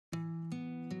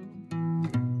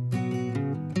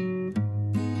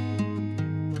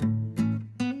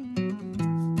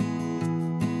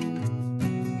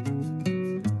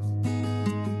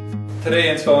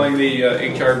Today installing the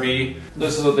HRV.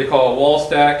 This is what they call a wall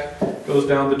stack. Goes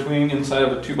down between inside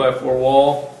of a 2x4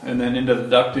 wall and then into the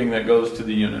ducting that goes to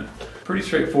the unit. Pretty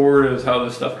straightforward is how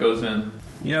this stuff goes in.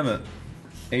 You have a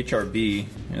HRV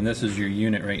and this is your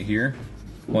unit right here.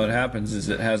 What happens is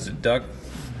it has a duct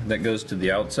that goes to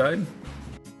the outside.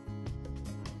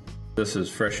 This is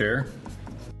fresh air.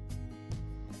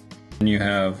 And you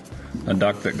have a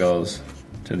duct that goes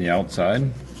to the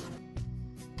outside.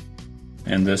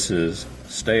 And this is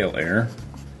stale air.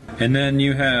 And then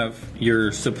you have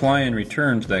your supply and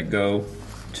returns that go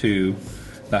to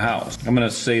the house. I'm going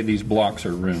to say these blocks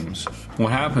are rooms.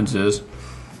 What happens is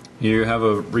you have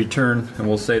a return, and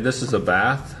we'll say this is a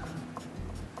bath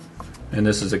and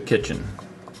this is a kitchen.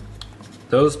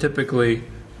 Those typically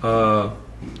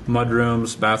mud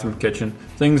rooms, bathroom, kitchen,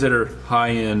 things that are high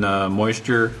in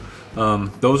moisture,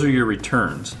 those are your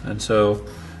returns. And so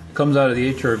it comes out of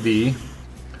the HRV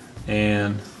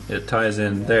and it ties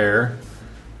in there,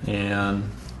 and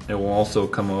it will also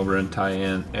come over and tie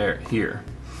in air here.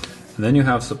 And then you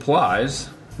have supplies,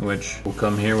 which will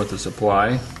come here with the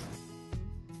supply.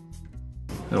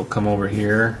 It'll come over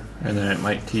here, and then it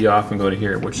might tee off and go to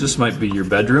here, which this might be your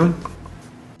bedroom,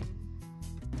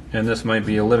 and this might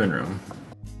be a living room.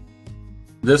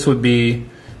 This would be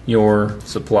your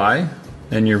supply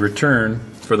and your return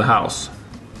for the house.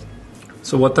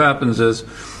 So what happens is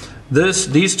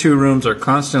these two rooms are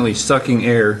constantly sucking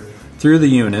air through the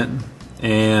unit,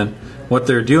 and what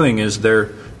they're doing is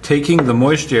they're taking the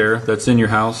moisture that's in your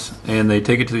house and they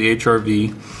take it to the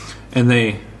HRV and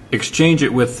they exchange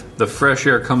it with the fresh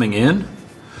air coming in,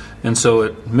 and so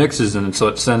it mixes, and so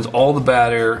it sends all the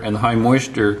bad air and the high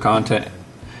moisture content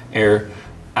air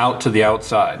out to the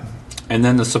outside. And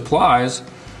then the supplies,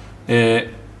 it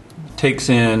takes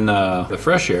in the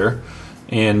fresh air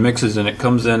and mixes, and it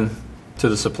comes in to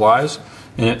the supplies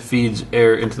and it feeds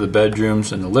air into the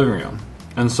bedrooms and the living room.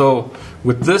 And so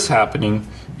with this happening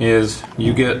is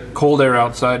you get cold air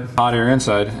outside, hot air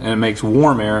inside, and it makes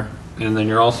warm air, and then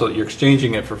you're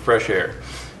exchanging it for fresh air,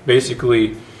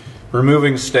 basically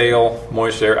removing stale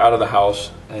moist air out of the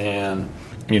house and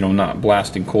not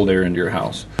blasting cold air into your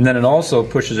house. And then it also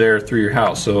pushes air through your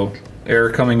house, so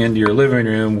air coming into your living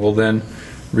room will then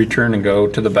return and go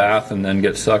to the bath and then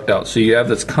get sucked out. So you have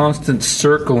this constant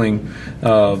circling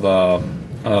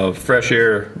of fresh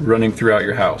air running throughout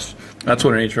your house. That's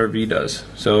what an HRV does.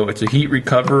 So it's a heat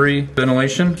recovery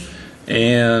ventilation,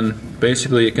 and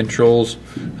basically it controls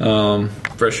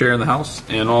fresh air in the house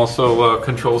and also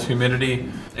controls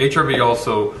humidity. HRV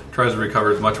also tries to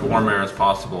recover as much warm air as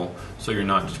possible, so you're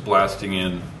not just blasting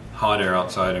in hot air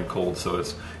outside and cold. So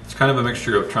it's kind of a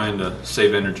mixture of trying to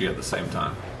save energy at the same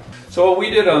time. So what we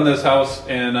did on this house,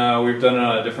 and we've done it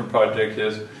on a different project,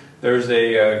 is there's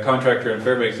a contractor in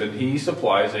Fairbanks, and he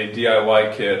supplies a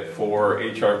DIY kit for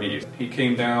HRVs. He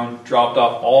came down, dropped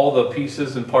off all the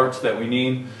pieces and parts that we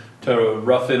need to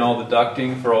rough in all the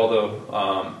ducting for all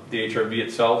the HRV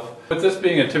itself. With this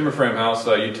being a timber frame house,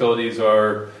 utilities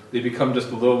they become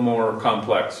just a little more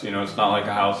complex. It's not like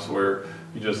a house where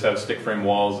you just have stick frame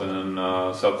walls and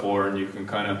subfloor and you can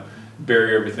kind of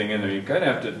bury everything in there. You kind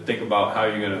of have to think about how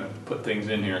you're going to put things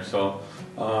in here. So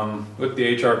with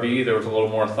the HRV, there was a little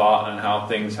more thought on how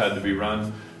things had to be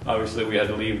run. Obviously, we had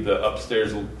to leave the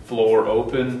upstairs floor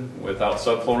open without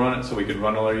subfloor on it so we could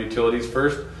run all our utilities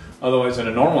first. Otherwise, in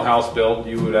a normal house build,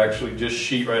 you would actually just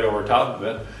sheet right over top of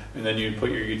it, and then you'd put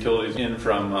your utilities in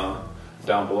from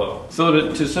down below.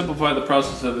 So to simplify the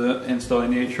process of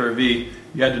installing the HRV,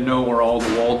 you had to know where all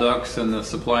the wall ducts and the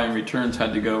supply and returns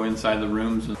had to go inside the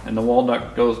rooms, and the wall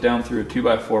duct goes down through a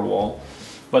 2x4 wall.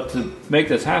 But to make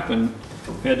this happen,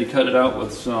 we had to cut it out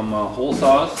with some hole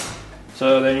saws.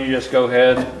 So then you just go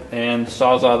ahead and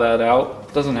sawzall that out.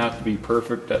 It doesn't have to be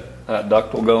perfect, that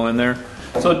duct will go in there.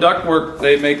 So ductwork,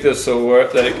 they make this so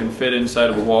that it can fit inside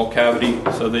of a wall cavity,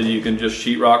 so that you can just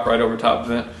sheetrock right over top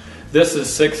of it. This is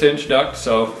 6-inch duct,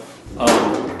 so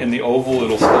in the oval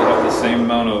it'll still have the same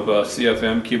amount of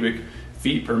CFM, cubic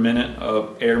feet per minute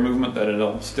of air movement, that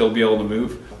it'll still be able to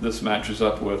move. This matches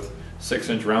up with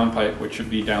 6-inch round pipe, which should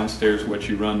be downstairs, which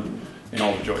you run in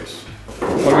all the joists.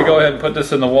 When we go ahead and put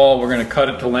this in the wall, we're going to cut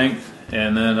it to length,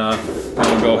 and then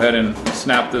we'll go ahead and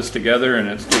snap this together, and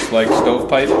it's just like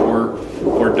stovepipe or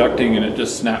ducting, and it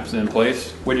just snaps in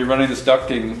place. When you're running this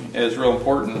ducting, is real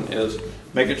important is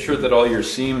making sure that all your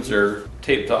seams are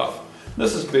taped off.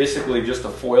 This is basically just a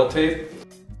foil tape.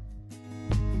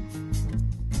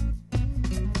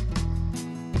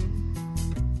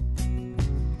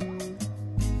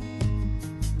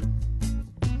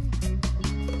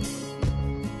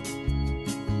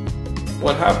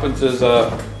 What happens is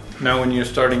now when you're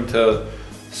starting to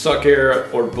suck air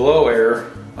or blow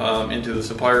air into the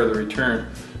supply or the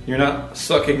return, you're not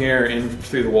sucking air in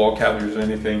through the wall cavities or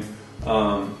anything,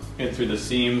 in through the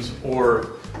seams,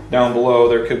 or down below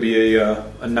there could be a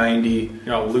 90, you're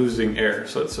not losing air.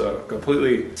 So it's a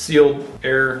completely sealed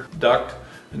air duct,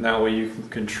 and that way you can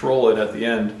control it at the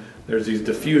end. There's these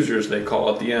diffusers they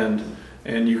call at the end,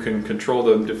 and you can control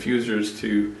the diffusers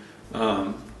to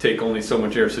take only so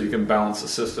much air so you can balance the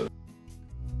system.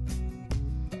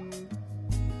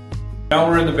 Now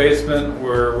we're in the basement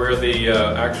where the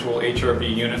actual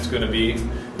HRV unit's going to be,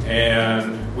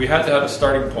 and we had to have a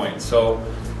starting point. So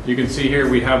you can see here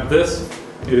we have this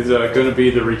is going to be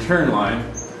the return line.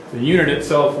 The unit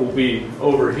itself will be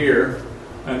over here,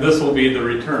 and this will be the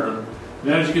return.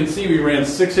 And as you can see, we ran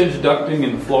 6-inch ducting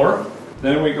in the floor.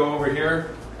 Then we go over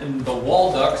here, and the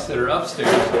wall ducts that are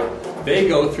upstairs, they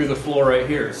go through the floor right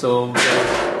here. So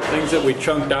the things that we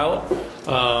chunked out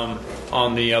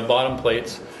on the bottom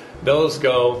plates, those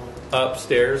go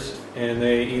upstairs, and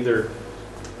they either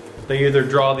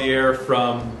draw the air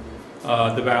from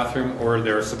the bathroom or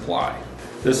their supply.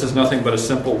 This is nothing but a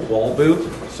simple wall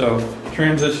boot. So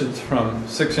transitions from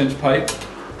 6-inch pipe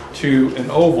to an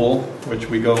oval, which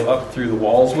we go up through the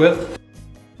walls with.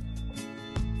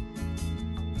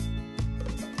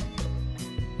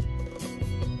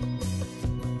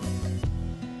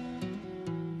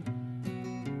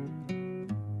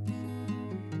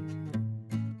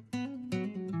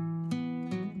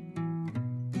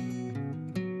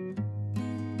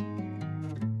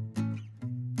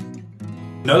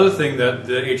 Another thing that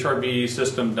the HRV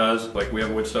system does, like we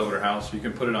have a wood stove at our house, you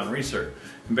can put it on recirc.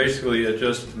 And basically it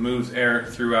just moves air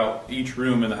throughout each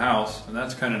room in the house, and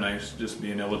that's kind of nice, just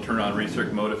being able to turn on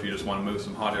recirc mode if you just want to move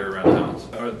some hot air around the house.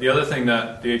 The other thing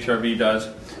that the HRV does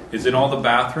is in all the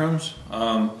bathrooms,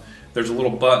 there's a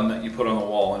little button that you put on the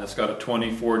wall, and it's got a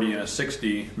 20, 40, and a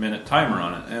 60-minute timer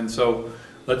on it. And so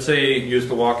let's say you used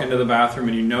to walk into the bathroom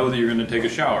and you know that you're going to take a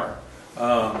shower.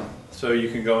 So you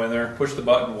can go in there, push the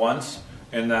button once,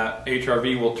 and that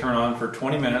HRV will turn on for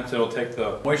 20 minutes. It'll take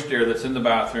the moist air that's in the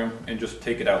bathroom and just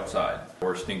take it outside,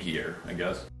 or stinky air, I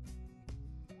guess.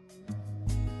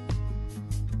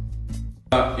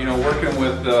 You know, working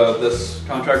with this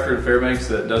contractor in Fairbanks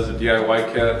that does a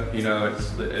DIY kit, you know,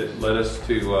 it led us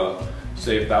to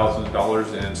save thousands of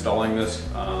dollars in installing this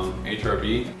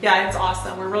HRV. Yeah, it's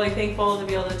awesome. We're really thankful to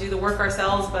be able to do the work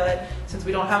ourselves, but since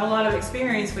we don't have a lot of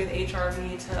experience with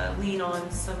HRV, to lean on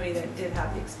somebody that did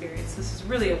have the experience. This is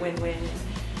really a win-win.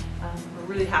 We're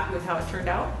really happy with how it turned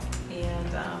out, and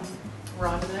we're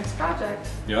on to the next project.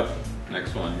 Yep,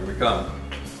 next one, here we come.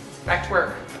 Back to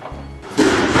work.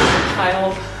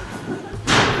 Child.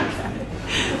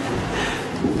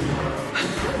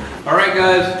 All right,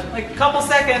 guys. Like a couple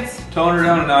seconds. Tone her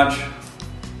down a notch.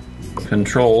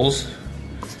 Controls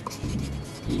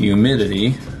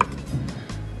humidity.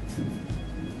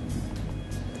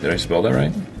 Did I spell that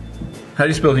right? How do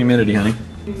you spell humidity, honey?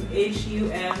 Humidity.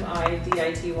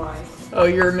 Oh,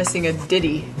 you're missing a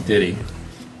ditty. Ditty.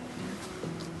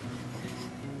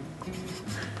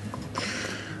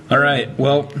 All right,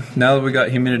 well, now that we got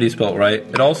humidity spelled right,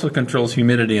 it also controls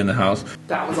humidity in the house.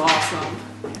 That was awesome.